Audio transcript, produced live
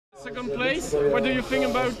Second place. What do you think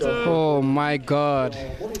about? Oh my God,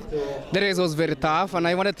 the race was very tough, and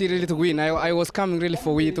I wanted really to win. I was coming really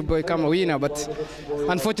to become a winner, but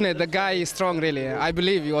unfortunately, the guy is strong. Really, I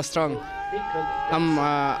believe he was strong. I'm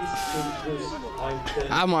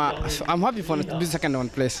happy for to be second on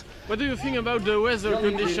place. What do you think about the weather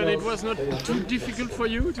condition? It was not too difficult for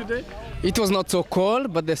you today? It was not so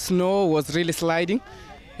cold, but the snow was really sliding.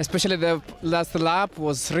 Especially the last lap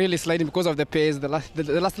was really sliding because of the pace. The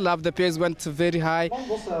last lap, the pace went very high.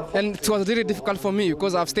 And it was really difficult for me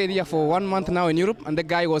because I've stayed here for 1 month now in Europe, and the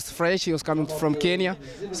guy was fresh. He was coming from Kenya.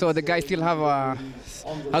 So the guy still have a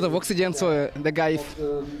lot of oxygen. So the guy,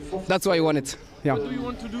 that's why I won it. Yeah. What do you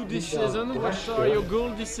want to do this season? What are your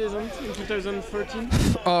goals this season in 2013?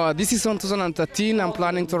 This is on 2013. I'm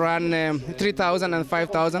planning to run 3,000 and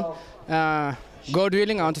 5,000. God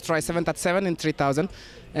willing, I want to try 737 in 3,000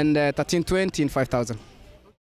 and 1320 in 5,000.